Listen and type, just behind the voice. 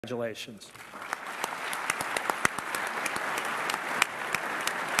Congratulations.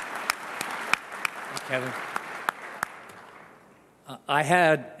 Kevin. I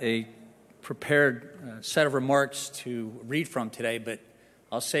had a prepared set of remarks to read from today, but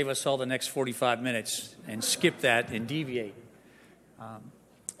I'll save us all the next 45 minutes and skip that and deviate.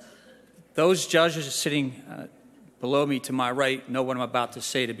 Those judges sitting below me to my right know what I'm about to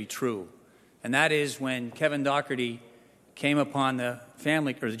say to be true, and that is when Kevin Dougherty came upon the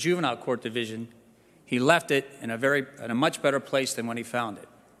family or the juvenile court division, he left it in a much better place than when he found it.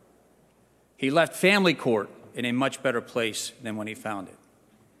 He left family court in a much better place than when he found it.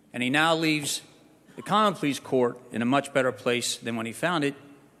 And he now leaves the common pleas court in a much better place than when he found it,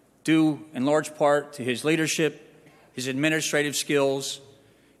 due in large part to his leadership, his administrative skills,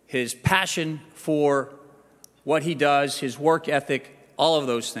 his passion for what he does, his work ethic, all of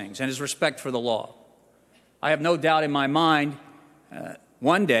those things, and his respect for the law. I have no doubt in my mind,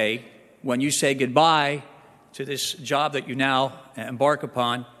 one day, when you say goodbye to this job that you now embark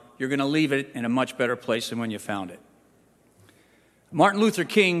upon, you're going to leave it in a much better place than when you found it. Martin Luther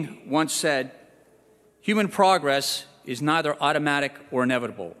King once said, "Human progress is neither automatic or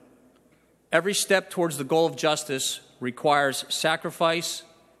inevitable. Every step towards the goal of justice requires sacrifice,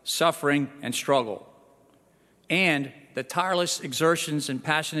 suffering, and struggle, and the tireless exertions and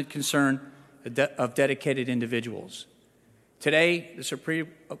passionate concern of dedicated individuals." Today, the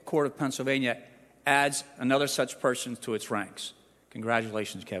Supreme Court of Pennsylvania adds another such person to its ranks.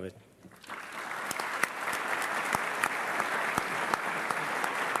 Congratulations, Kevin.